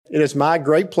It is my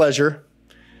great pleasure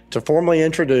to formally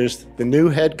introduce the new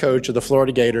head coach of the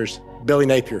Florida Gators, Billy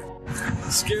Napier.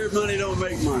 Scared money don't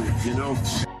make money, you know.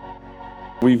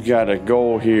 We've got a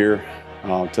goal here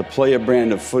to play a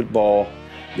brand of football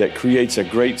that creates a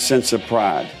great sense of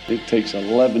pride. It takes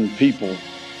 11 people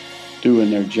doing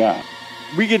their job.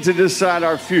 We get to decide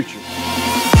our future.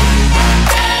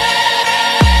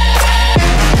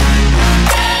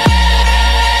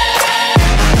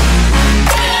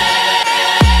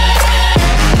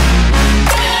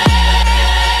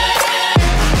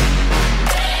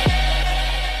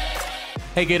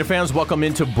 Hey Gator fans, welcome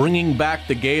into Bringing Back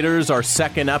the Gators, our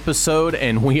second episode,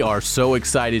 and we are so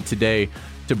excited today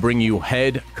to bring you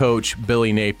head coach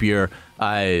Billy Napier.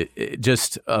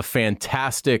 Just a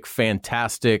fantastic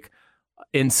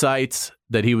insights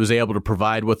that he was able to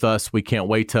provide with us. We can't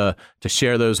wait to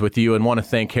share those with you, and want to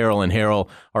thank Harrell and Harrell,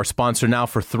 our sponsor now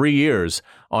for 3 years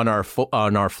on our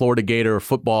Florida Gator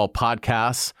football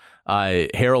podcasts.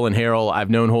 Harrell and Harrell,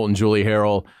 I've known Holt and Julie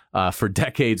Harrell for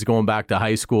decades, going back to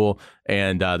high school,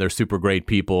 and they're super great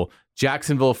people.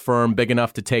 Jacksonville firm, big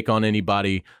enough to take on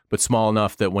anybody, but small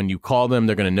enough that when you call them,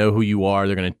 they're going to know who you are.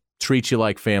 They're going to treat you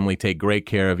like family, take great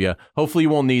care of you. Hopefully you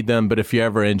won't need them, but if you're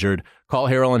ever injured, call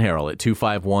Harrell and Harrell at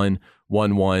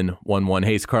 251-1111.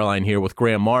 Hayes Carline here with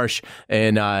Graham Marsh,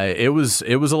 and it was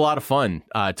a lot of fun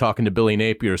talking to Billy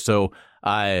Napier. So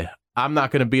I'm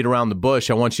not going to beat around the bush.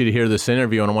 I want you to hear this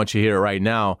interview, and I want you to hear it right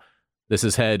now. This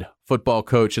is head football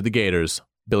coach of the Gators,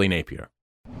 Billy Napier.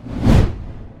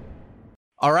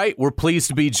 All right, we're pleased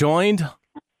to be joined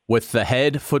with the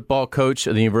head football coach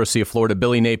of the University of Florida,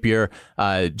 Billy Napier,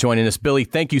 joining us. Billy,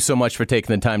 thank you so much for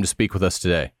taking the time to speak with us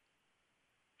today.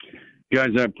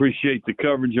 Guys, I appreciate the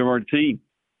coverage of our team.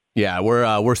 Yeah,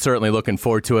 we're certainly looking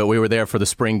forward to it. We were there for the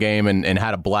spring game and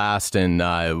had a blast, and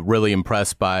really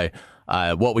impressed by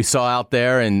what we saw out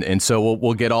there, and so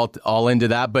we'll get all into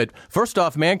that. But first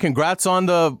off, man, congrats on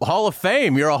the Hall of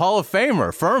Fame. You're a Hall of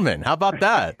Famer, Furman. How about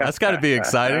that? That's got to be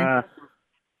exciting.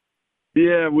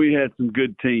 Yeah, we had some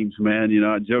good teams, man. You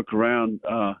know, I joke around.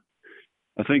 I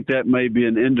think that may be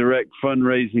an indirect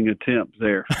fundraising attempt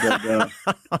there.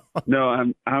 But no,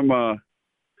 I'm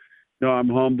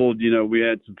humbled. You know, we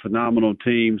had some phenomenal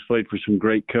teams, played for some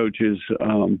great coaches.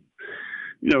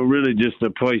 You know, really just a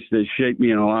place that shaped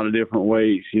me in a lot of different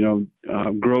ways. You know,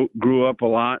 grew up a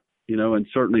lot, you know, and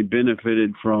certainly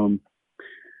benefited from,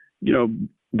 you know,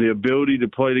 the ability to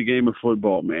play the game of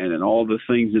football, man, and all the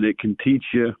things that it can teach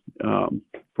you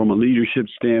from a leadership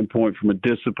standpoint, from a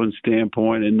discipline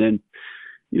standpoint, and then,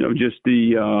 you know, just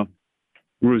the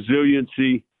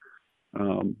resiliency.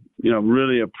 You know,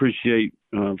 really appreciate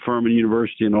Furman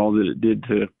University and all that it did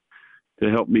to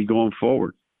help me going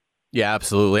forward. Yeah,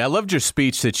 absolutely. I loved your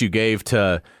speech that you gave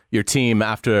to your team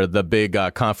after the big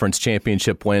conference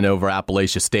championship win over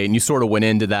Appalachia State, and you sort of went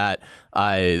into that,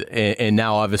 and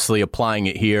now obviously applying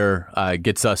it here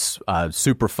gets us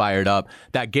super fired up.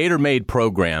 That Gator Made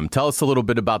program, tell us a little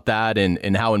bit about that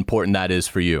and how important that is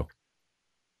for you.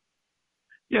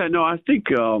 Yeah, no, I think,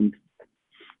 you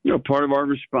know, part of our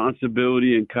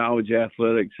responsibility in college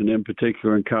athletics, and in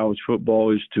particular in college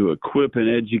football, is to equip and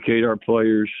educate our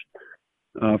players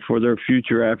for their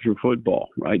future after football,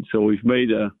 right? So we've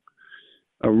made a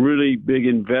really big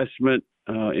investment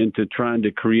into trying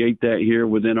to create that here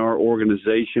within our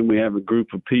organization. We have a group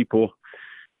of people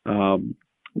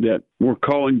that we're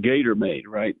calling Gator Made,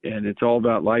 right? And it's all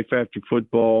about life after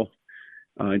football.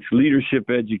 It's leadership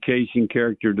education,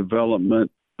 character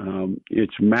development.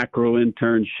 It's macro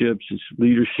internships. It's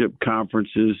leadership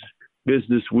conferences,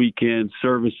 business weekends,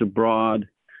 service abroad.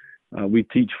 We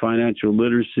teach financial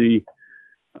literacy.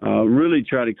 Really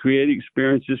try to create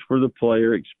experiences for the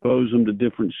player, expose them to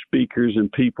different speakers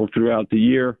and people throughout the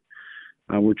year.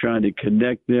 We're trying to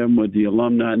connect them with the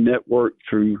alumni network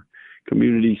through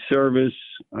community service,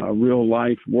 real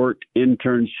life work,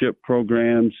 internship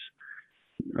programs.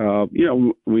 You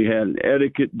know, we had an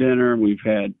etiquette dinner. We've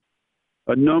had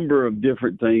a number of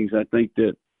different things. I think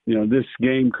that, you know, this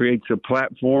game creates a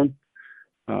platform.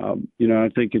 You know, I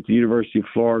think at the University of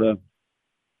Florida,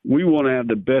 we want to have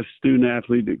the best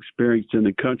student-athlete experience in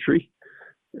the country,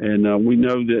 and we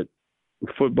know that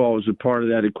football is a part of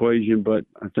that equation, but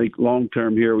I think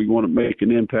long-term here we want to make an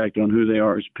impact on who they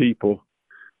are as people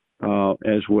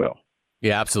as well.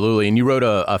 Yeah, absolutely. And you wrote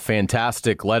a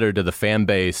fantastic letter to the fan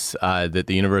base that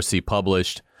the university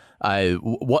published.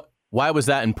 Why was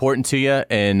that important to you?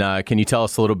 And can you tell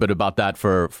us a little bit about that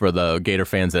for the Gator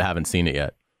fans that haven't seen it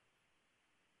yet?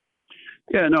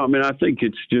 Yeah, no, I mean, I think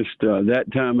it's just that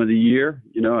time of the year.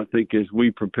 You know, I think as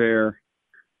we prepare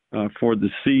for the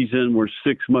season, we're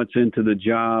 6 months into the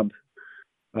job.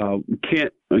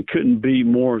 couldn't be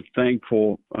more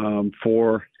thankful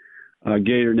for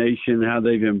Gator Nation, how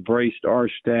they've embraced our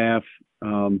staff,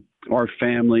 our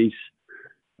families.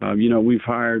 We've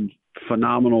hired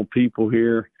phenomenal people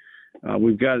here.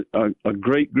 We've got a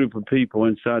great group of people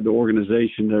inside the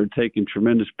organization that are taking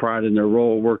tremendous pride in their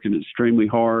role, working extremely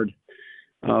hard.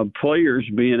 Players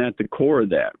being at the core of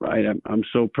that, right? I'm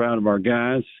so proud of our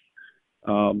guys,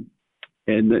 and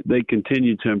that they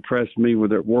continue to impress me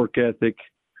with their work ethic.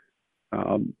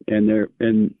 I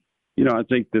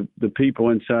think the people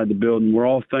inside the building, we're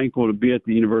all thankful to be at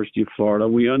the University of Florida.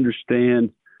 We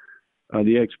understand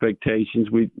the expectations.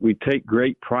 We take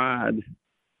great pride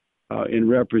in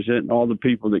representing all the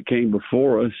people that came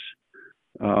before us.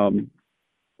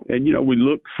 We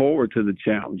look forward to the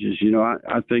challenges.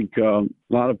 I think a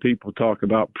lot of people talk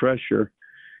about pressure.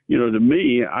 To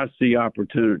me, I see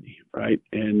opportunity, right?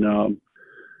 And,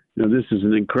 this is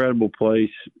an incredible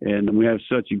place, and we have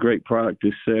such a great product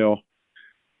to sell.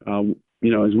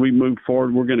 As we move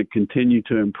forward, we're going to continue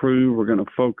to improve. We're going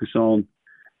to focus on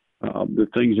the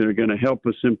things that are going to help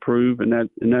us improve, and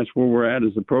that's where we're at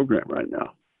as a program right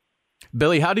now.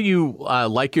 Billy, how do you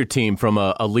like your team from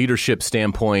a leadership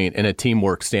standpoint and a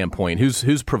teamwork standpoint?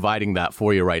 Who's providing that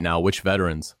for you right now? Which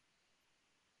veterans?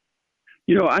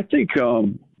 I think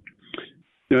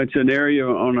it's an area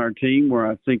on our team where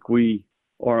I think we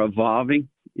are evolving.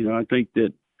 I think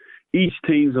that each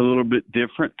team's a little bit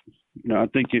different. I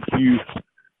think if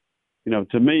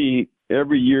to me,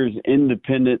 every year is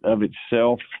independent of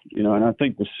itself, and I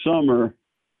think the summer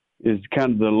is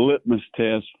kind of the litmus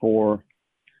test for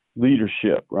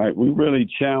leadership, right? We really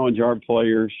challenge our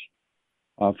players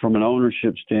from an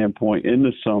ownership standpoint in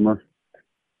the summer.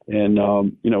 And,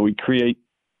 we create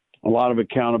a lot of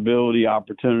accountability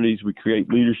opportunities. We create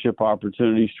leadership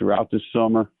opportunities throughout the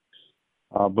summer.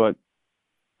 But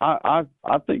I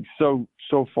think so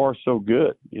far so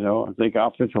good. I think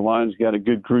offensive line's got a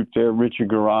good group there. Richard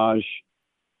Garage,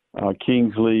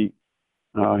 Kingsley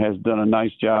has done a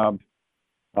nice job.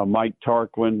 Mike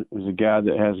Tarquin is a guy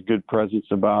that has a good presence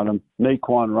about him.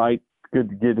 Naquan Wright, good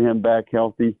to get him back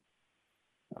healthy.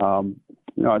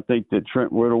 I think that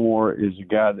Trent Whittemore is a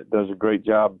guy that does a great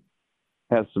job,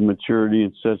 has some maturity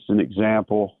and sets an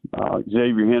example.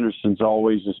 Xavier Henderson's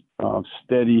always a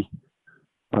steady,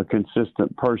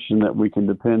 consistent person that we can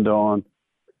depend on.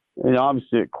 And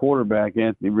obviously at quarterback,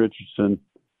 Anthony Richardson,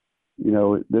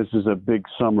 this is a big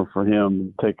summer for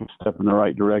him to take a step in the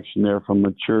right direction there from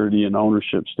maturity and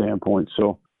ownership standpoint.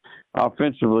 So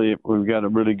offensively, we've got a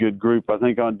really good group. I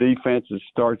think on defense, it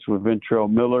starts with Ventrell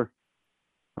Miller.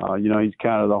 He's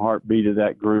kind of the heartbeat of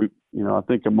that group. I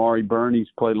think Amari Burney's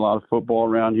played a lot of football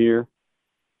around here.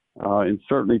 And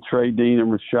certainly Trey Dean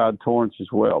and Rashad Torrance as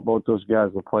well. Both those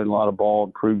guys have played a lot of ball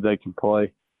and proved they can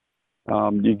play.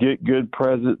 You get good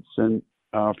presence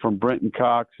from Brenton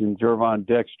Cox and Jervon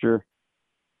Dexter,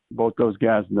 both those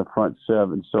guys in the front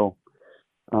seven. So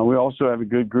we also have a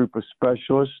good group of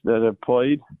specialists that have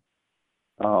played.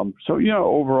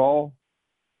 Overall,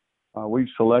 we've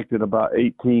selected about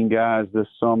 18 guys this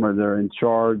summer that are in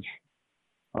charge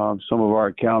of some of our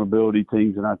accountability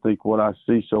teams, and I think what I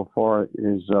see so far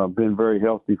has been very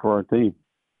healthy for our team.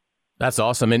 That's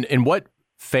awesome. And what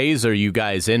phase are you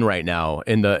guys in right now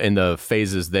in the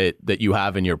phases that you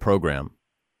have in your program?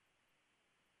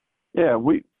 Yeah,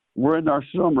 we're in our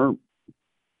summer.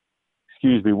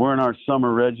 We're in our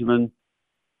summer regimen.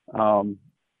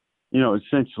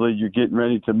 Essentially, you're getting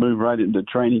ready to move right into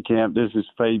training camp. This is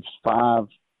phase 5.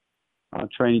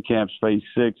 Training camp's phase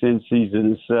 6. In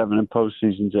season is 7, and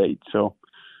postseason's 8. So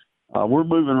we're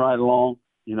moving right along.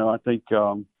 I think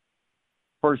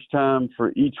first time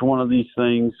for each one of these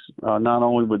things, not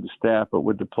only with the staff but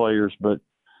with the players. But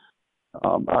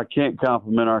I can't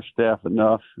compliment our staff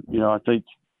enough. I think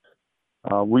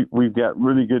we've got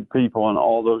really good people in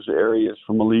all those areas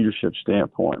from a leadership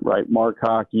standpoint, right? Mark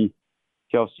Hockey,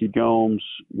 Kelsey Gomes,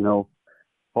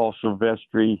 Paul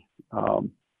Silvestri,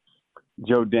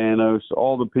 Joe Danos,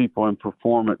 all the people in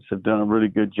performance have done a really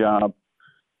good job.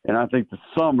 And I think the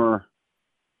summer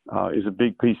is a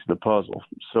big piece of the puzzle.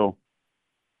 So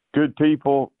good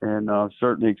people, and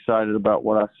certainly excited about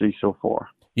what I see so far.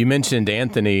 You mentioned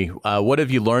Anthony. What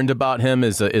have you learned about him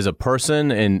as a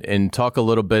person, and talk a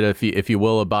little bit, if you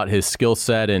will, about his skill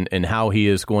set and how he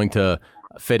is going to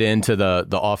fit into the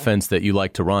offense that you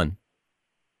like to run?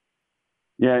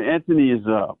 Yeah, Anthony is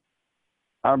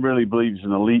I really believe he's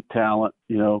an elite talent.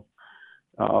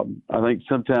 I think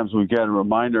sometimes we've got to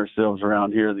remind ourselves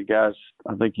around here, the guys,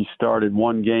 I think he started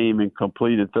one game and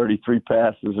completed 33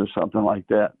 passes or something like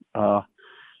that.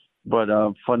 But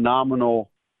a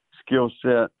phenomenal skill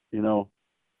set.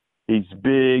 He He's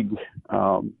big.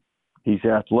 He's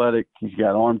athletic. He's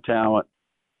got arm talent.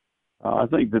 I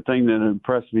think the thing that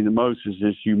impressed me the most is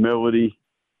his humility,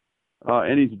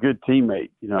 and he's a good teammate.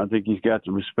 I think he's got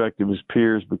the respect of his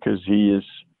peers because he is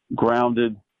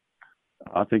grounded.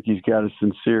 I think he's got a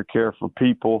sincere care for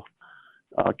people,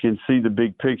 can see the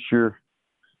big picture.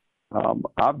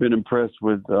 I've been impressed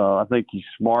with, I think he's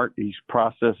smart. He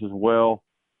processes well.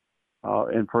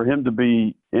 And for him to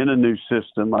be in a new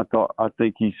system, I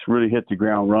think he's really hit the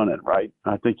ground running, right?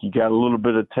 I think he got a little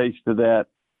bit of taste of that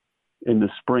in the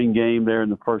spring game there in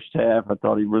the first half. I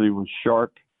thought he really was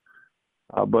sharp.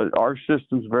 But our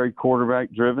system's very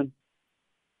quarterback driven.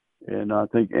 And I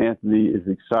think Anthony is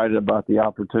excited about the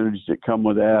opportunities that come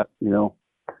with that.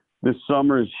 This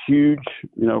summer is huge,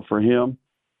 for him.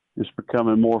 Just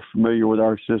becoming more familiar with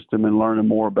our system and learning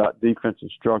more about defensive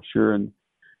structure. And,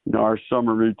 our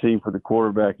summer routine for the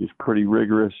quarterback is pretty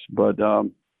rigorous. But,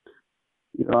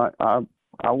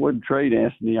 I wouldn't trade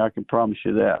Anthony. I can promise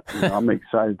you that. I'm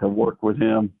excited to work with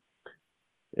him.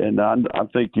 And I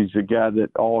think he's a guy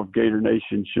that all of Gator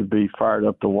Nation should be fired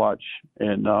up to watch.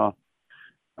 And I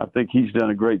think he's done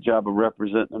a great job of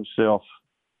representing himself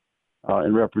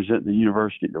and representing the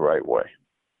university the right way.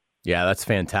 Yeah, that's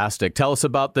fantastic. Tell us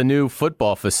about the new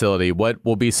football facility. What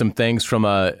will be some things from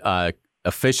a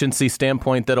efficiency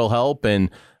standpoint that'll help, and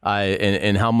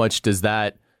how much does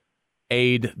that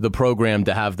aid the program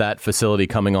to have that facility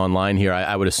coming online here?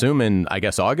 I would assume in, I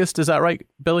guess, August. Is that right,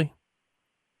 Billy?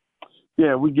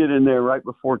 Yeah, we get in there right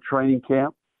before training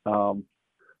camp. And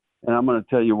I'm going to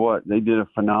tell you what, they did a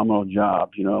phenomenal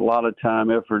job. A lot of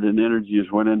time, effort, and energy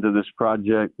has went into this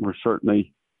project. We're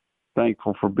certainly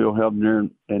thankful for Bill Hebner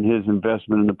and his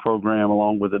investment in the program,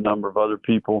 along with a number of other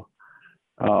people.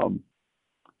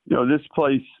 This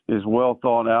place is well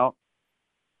thought out.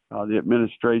 The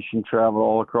administration traveled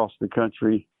all across the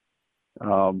country.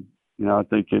 I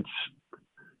think it's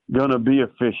going to be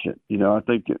efficient. I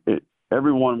think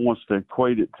everyone wants to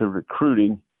equate it to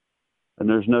recruiting, and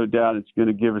there's no doubt it's going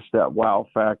to give us that wow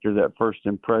factor, that first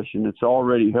impression. It's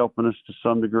already helping us to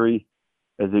some degree.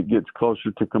 As it gets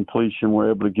closer to completion,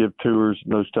 we're able to give tours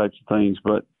and those types of things.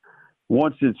 But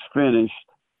once it's finished,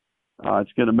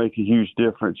 it's going to make a huge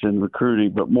difference in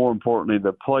recruiting. But more importantly,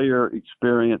 the player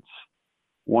experience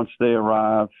once they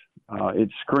arrive, it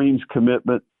screams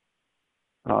commitment.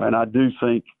 And I do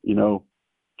think,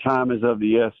 time is of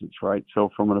the essence, right? So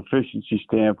from an efficiency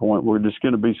standpoint, we're just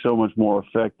going to be so much more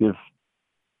effective,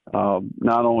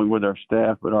 not only with our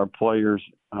staff, but our players.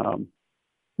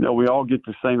 We all get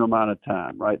the same amount of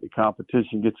time, right? The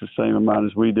competition gets the same amount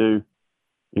as we do.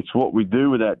 It's what we do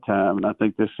with that time, and I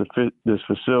think this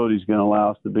facility is going to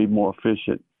allow us to be more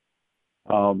efficient.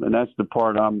 And that's the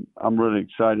part I'm really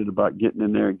excited about, getting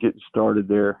in there and getting started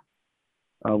there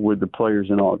with the players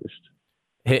in August.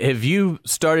 Have you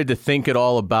started to think at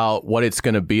all about what it's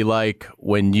going to be like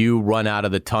when you run out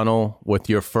of the tunnel with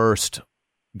your first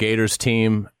Gators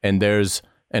team and there's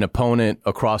an opponent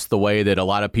across the way that a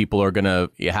lot of people are going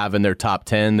to have in their top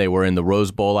 10? They were in the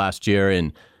Rose Bowl last year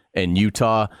in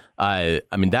Utah.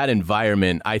 That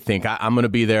environment, I think I'm going to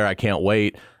be there. I can't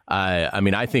wait.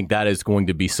 I think that is going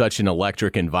to be such an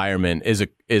electric environment.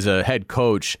 As a head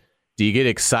coach, do you get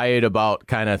excited about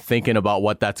kind of thinking about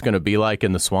what that's going to be like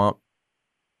in the Swamp?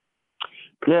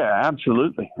 Yeah,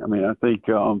 absolutely. I think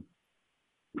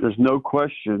there's no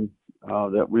question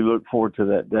that we look forward to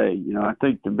that day. I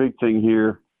think the big thing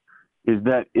here is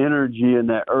that energy and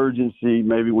that urgency.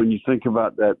 Maybe when you think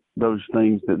about those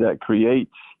things that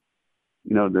creates,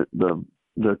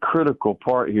 the critical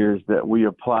part here is that we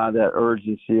apply that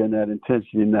urgency and that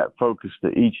intensity and that focus to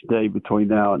each day between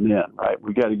now and then, right?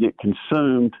 We got to get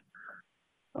consumed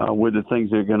with the things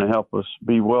that are going to help us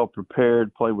be well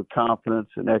prepared, play with confidence,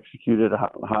 and execute at a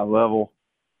high level.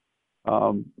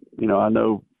 I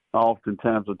know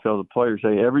oftentimes I tell the players,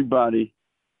 hey, everybody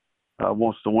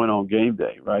wants to win on game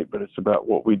day, right? But it's about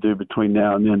what we do between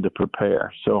now and then to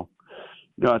prepare. So,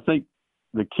 I think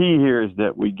the key here is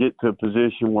that we get to a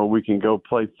position where we can go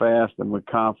play fast and with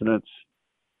confidence.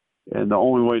 And the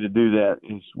only way to do that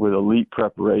is with elite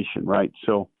preparation, right?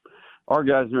 So our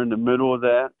guys are in the middle of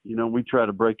that. We try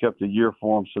to break up the year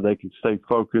for them so they can stay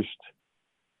focused.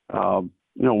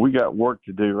 We got work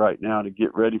to do right now to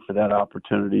get ready for that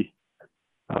opportunity.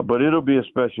 But it'll be a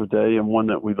special day and one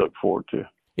that we look forward to.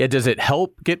 Yeah, does it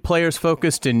help get players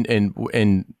focused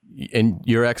in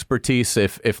your expertise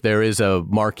if there is a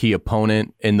marquee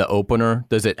opponent in the opener?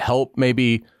 Does it help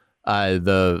maybe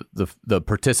the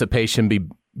participation be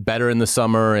better in the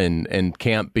summer and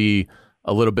camp be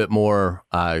a little bit more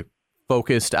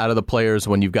focused out of the players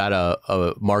when you've got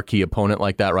a marquee opponent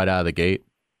like that right out of the gate?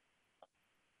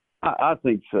 I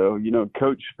think so.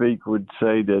 Coach Speak would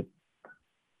say that,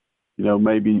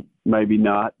 maybe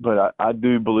not, but I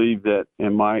do believe that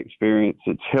in my experience,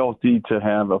 it's healthy to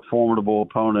have a formidable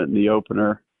opponent in the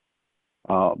opener.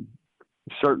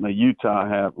 Certainly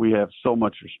Utah we have so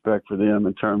much respect for them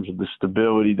in terms of the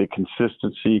stability, the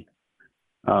consistency.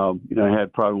 They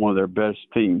had probably one of their best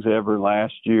teams ever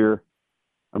last year.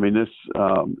 I mean, this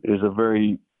is a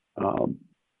very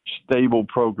stable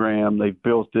program. They've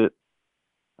built it.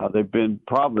 They've been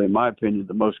probably, in my opinion,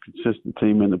 the most consistent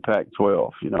team in the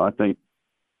Pac-12. I think,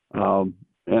 and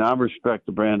I respect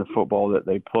the brand of football that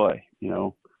they play.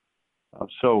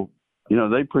 So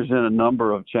they present a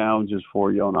number of challenges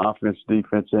for you on offense,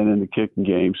 defense, and in the kicking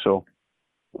game. So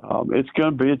it's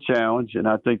going to be a challenge, and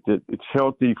I think that it's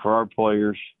healthy for our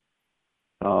players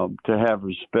to have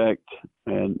respect,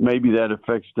 and maybe that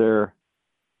affects their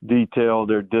detail,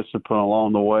 their discipline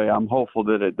along the way. I'm hopeful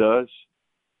that it does.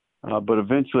 But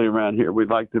eventually around here,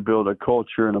 we'd like to build a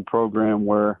culture and a program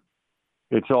where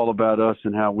it's all about us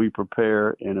and how we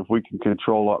prepare. And if we can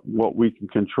control what we can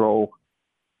control,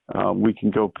 we can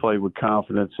go play with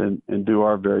confidence and do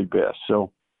our very best.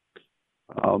 So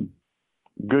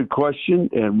good question,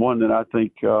 and one that I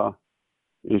think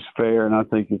is fair. And I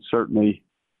think it's certainly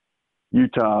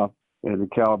Utah and the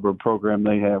caliber of program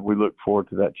they have. We look forward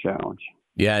to that challenge.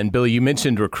 Yeah, and Billy, you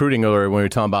mentioned recruiting earlier when we were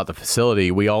talking about the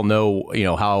facility. We all know,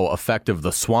 how effective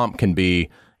the Swamp can be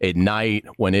at night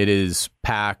when it is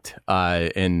packed,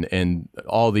 and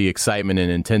all the excitement and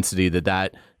intensity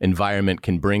that environment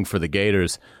can bring for the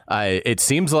Gators. It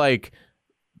seems like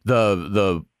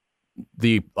the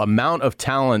amount of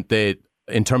talent that,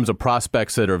 in terms of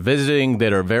prospects that are visiting,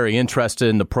 that are very interested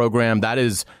in the program, that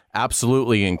is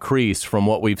absolutely increased from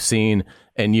what we've seen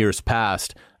in years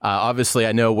past. Obviously,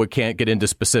 I know we can't get into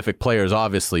specific players,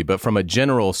 obviously, but from a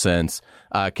general sense,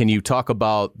 can you talk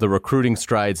about the recruiting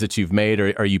strides that you've made?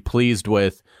 Or are you pleased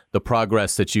with the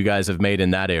progress that you guys have made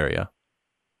in that area?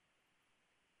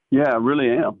 Yeah, I really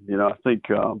am. I think,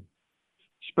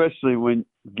 especially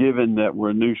given that we're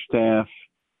a new staff,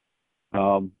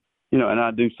 and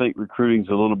I do think recruiting's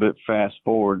a little bit fast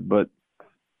forward, but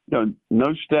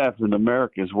no staff in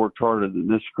America has worked harder than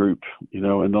this group, in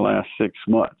the last 6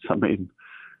 months. I mean,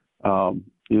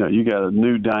 you got a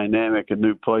new dynamic, a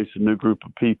new place, a new group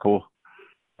of people,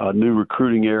 new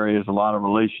recruiting areas, a lot of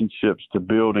relationships to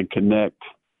build and connect.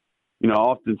 I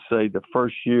often say the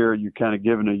first year you're kind of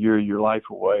giving a year of your life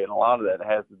away, and a lot of that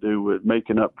has to do with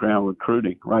making up ground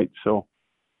recruiting, right? So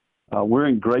we're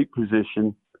in great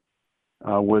position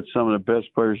with some of the best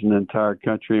players in the entire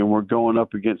country, and we're going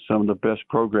up against some of the best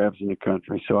programs in the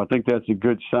country. So I think that's a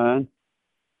good sign.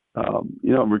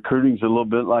 Recruiting's a little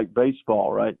bit like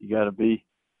baseball, right? You got to be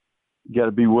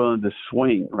willing to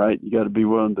swing, right? You got to be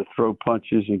willing to throw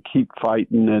punches and keep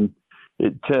fighting, and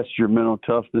it tests your mental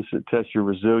toughness. It tests your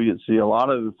resiliency. A lot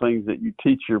of the things that you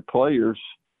teach your players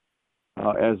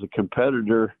as a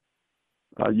competitor,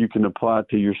 you can apply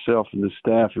to yourself and the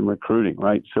staff in recruiting,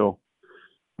 right? So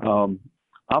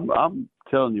I'm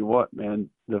telling you what, man,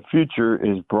 the future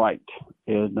is bright,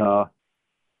 and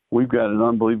we've got an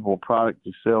unbelievable product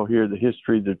to sell here. The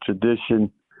history, the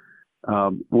tradition.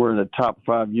 We're in a top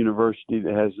 5 university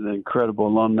that has an incredible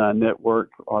alumni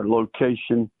network. Our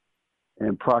location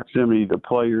and proximity to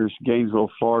players, Gainesville,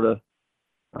 Florida,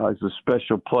 is a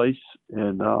special place.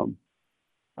 And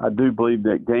I do believe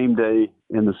that game day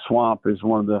in the Swamp is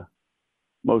one of the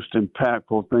most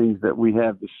impactful things that we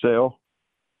have to sell.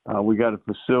 We got a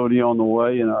facility on the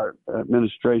way, and our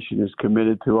administration is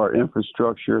committed to our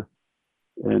infrastructure.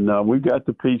 And we've got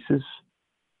the pieces.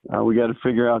 We got to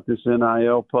figure out this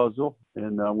NIL puzzle,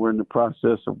 and we're in the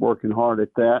process of working hard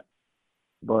at that.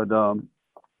 But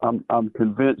I'm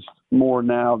convinced more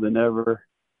now than ever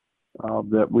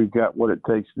that we've got what it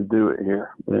takes to do it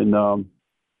here. And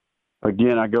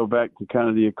again, I go back to kind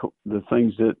of the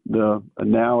things that the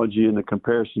analogy and the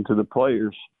comparison to the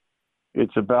players.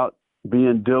 It's about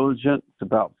being diligent. It's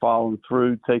about following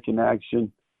through, taking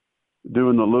action,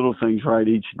 doing the little things right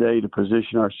each day to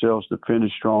position ourselves to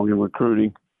finish strong in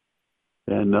recruiting.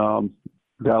 And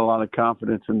got a lot of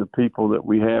confidence in the people that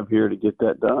we have here to get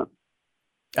that done.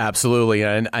 Absolutely.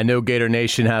 And I know Gator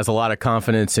Nation has a lot of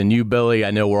confidence in you, Billy.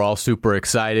 I know we're all super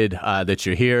excited that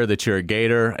you're here, that you're a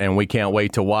Gator, and we can't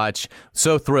wait to watch.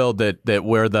 So thrilled that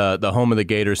we're the home of the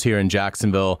Gators here in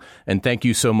Jacksonville. And thank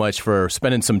you so much for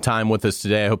spending some time with us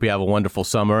today. I hope you have a wonderful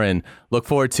summer, and look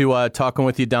forward to talking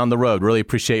with you down the road. Really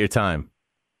appreciate your time.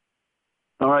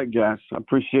 All right, guys. I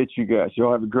appreciate you guys.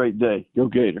 Y'all have a great day. Go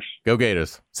Gators. Go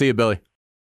Gators. See you, Billy.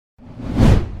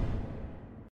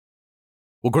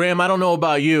 Well, Graham, I don't know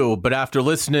about you, but after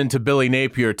listening to Billy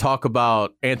Napier talk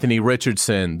about Anthony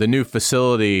Richardson, the new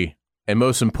facility, and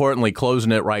most importantly,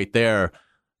 closing it right there,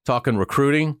 talking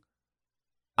recruiting,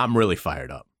 I'm really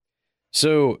fired up.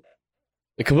 So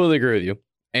I completely agree with you.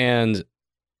 And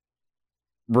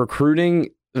recruiting,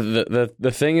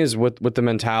 the thing is with the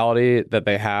mentality that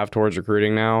they have towards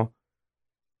recruiting now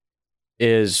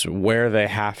is where they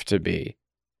have to be.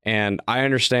 And I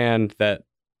understand that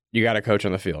you got to coach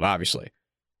on the field, obviously.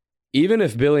 Even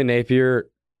if Billy Napier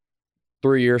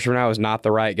 3 years from now is not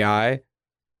the right guy,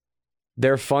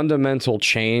 their fundamental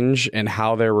change in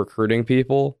how they're recruiting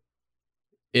people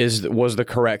was the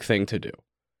correct thing to do.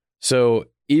 So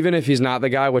even if he's not the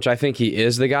guy, which I think he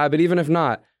is the guy, but even if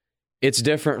not, it's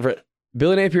different.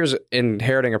 Billy Napier's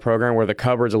inheriting a program where the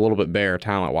cupboard's a little bit bare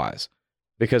talent-wise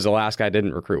because the last guy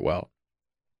didn't recruit well.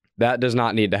 That does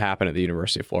not need to happen at the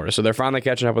University of Florida. So they're finally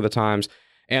catching up with the times,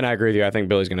 and I agree with you. I think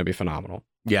Billy's going to be phenomenal.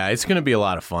 Yeah, it's going to be a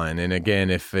lot of fun. And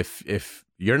again, if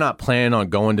you're not planning on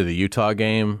going to the Utah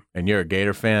game and you're a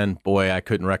Gator fan, boy, I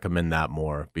couldn't recommend that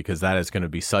more because that is going to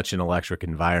be such an electric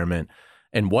environment.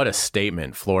 And what a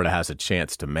statement Florida has a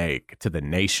chance to make to the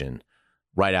nation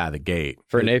right out of the gate.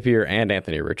 For Napier and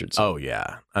Anthony Richardson. Oh,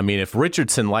 yeah. I mean, if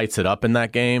Richardson lights it up in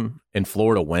that game and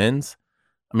Florida wins,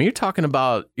 I mean, you're talking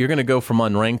about you're going to go from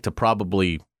unranked to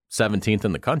probably 17th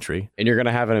in the country. And you're going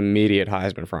to have an immediate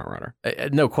Heisman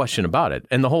frontrunner. No question about it.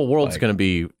 And the whole world's going to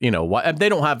be, they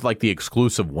don't have like the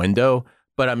exclusive window,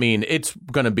 but I mean, it's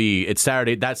going to be, it's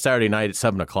Saturday night at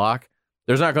 7:00.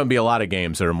 There's not going to be a lot of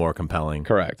games that are more compelling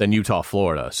than Utah,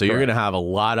 Florida. So you're going to have a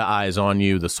lot of eyes on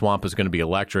you. The Swamp is going to be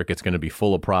electric. It's going to be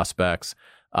full of prospects.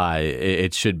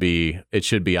 It should be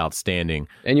outstanding.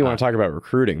 And you want to talk about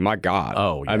recruiting. My God.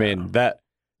 Oh, yeah. I mean, that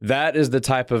is the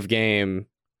type of game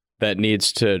that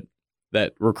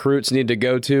recruits need to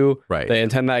go to. Right. They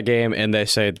attend that game and they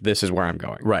say, this is where I'm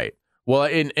going. Right. Well,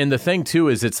 and the thing too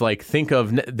is it's like,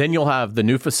 then you'll have the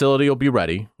new facility will be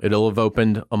ready. It'll have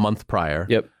opened a month prior.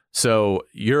 Yep. So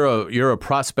you're a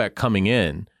prospect coming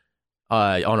in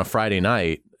on a Friday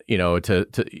night. You're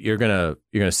gonna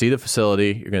see the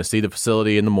facility. You're gonna see the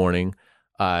facility in the morning.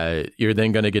 You're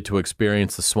then gonna get to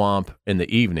experience the Swamp in the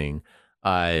evening.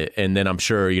 And then I'm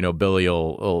sure, Billy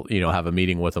will have a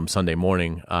meeting with them Sunday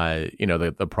morning,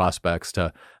 the prospects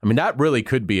I mean, that really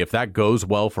could be, if that goes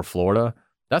well for Florida,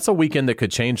 that's a weekend that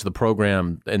could change the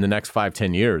program in the next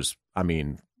 5-10 years. I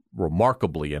mean,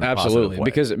 remarkably in a positive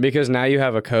way. Because now you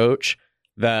have a coach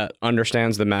that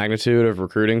understands the magnitude of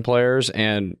recruiting players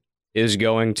and is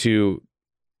going to,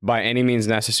 by any means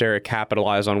necessary,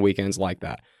 capitalize on weekends like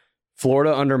that.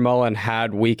 Florida under Mullen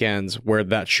had weekends where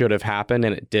that should have happened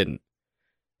and it didn't.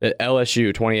 The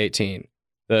LSU 2018,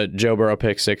 the Joe Burrow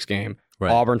pick 6 game,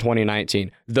 right. Auburn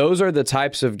 2019. Those are the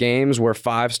types of games where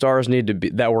 5 stars need to be,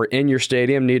 that were in your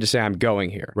stadium, need to say, I'm going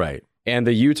here. Right. And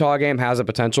the Utah game has a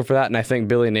potential for that. And I think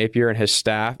Billy Napier and his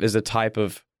staff is the type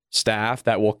of staff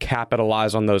that will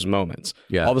capitalize on those moments.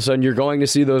 Yeah. All of a sudden, you're going to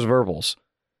see those verbals.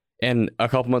 And a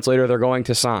couple months later, they're going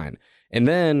to sign. And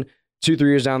then 2-3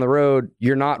 years down the road,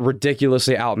 you're not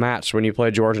ridiculously outmatched when you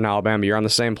play Georgia and Alabama. You're on the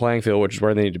same playing field, which is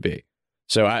where they need to be.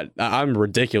 So I'm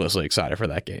ridiculously excited for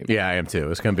that game. Yeah, I am too.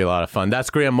 It's going to be a lot of fun. That's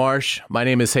Graham Marsh. My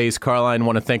name is Hayes Carline. I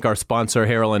want to thank our sponsor,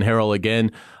 Harrell & Harrell,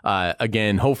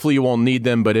 again. Hopefully you won't need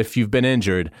them, but if you've been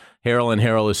injured, Harrell &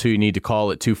 Harrell is who you need to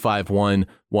call at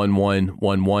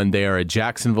 251-1111. They are a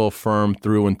Jacksonville firm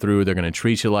through and through. They're going to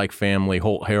treat you like family.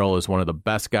 Holt Harrell is one of the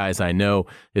best guys I know.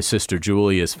 His sister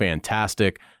Julie is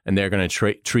fantastic, and they're going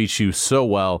to treat you so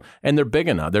well. And they're big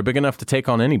enough. They're big enough to take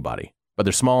on anybody. But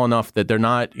they're small enough that they're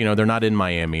not in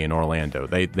Miami and Orlando.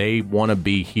 They want to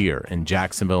be here in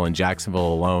Jacksonville and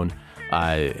Jacksonville alone.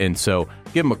 And so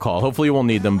give them a call. Hopefully you won't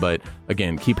need them. But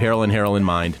again, keep Harrell & Harrell in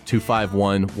mind.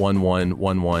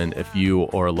 251-1111 if you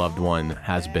or a loved one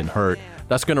has been hurt.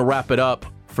 That's going to wrap it up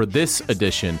for this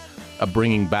edition of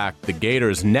Bringing Back the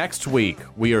Gators. Next week,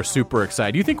 we are super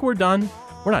excited. You think we're done?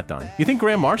 We're not done. You think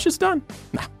Graham Marsh is done?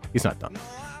 No, he's not done.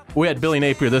 We had Billy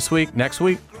Napier this week. Next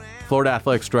week, Florida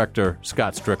Athletics Director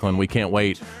Scott Strickland. We can't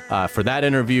wait for that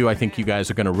interview. I think you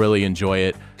guys are going to really enjoy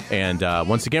it. And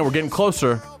once again, we're getting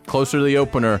closer to the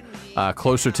opener,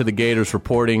 closer to the Gators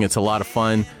reporting. It's a lot of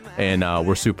fun, and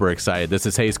we're super excited. This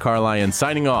is Hayes Carline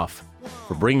signing off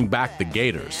for Bringing Back the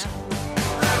Gators.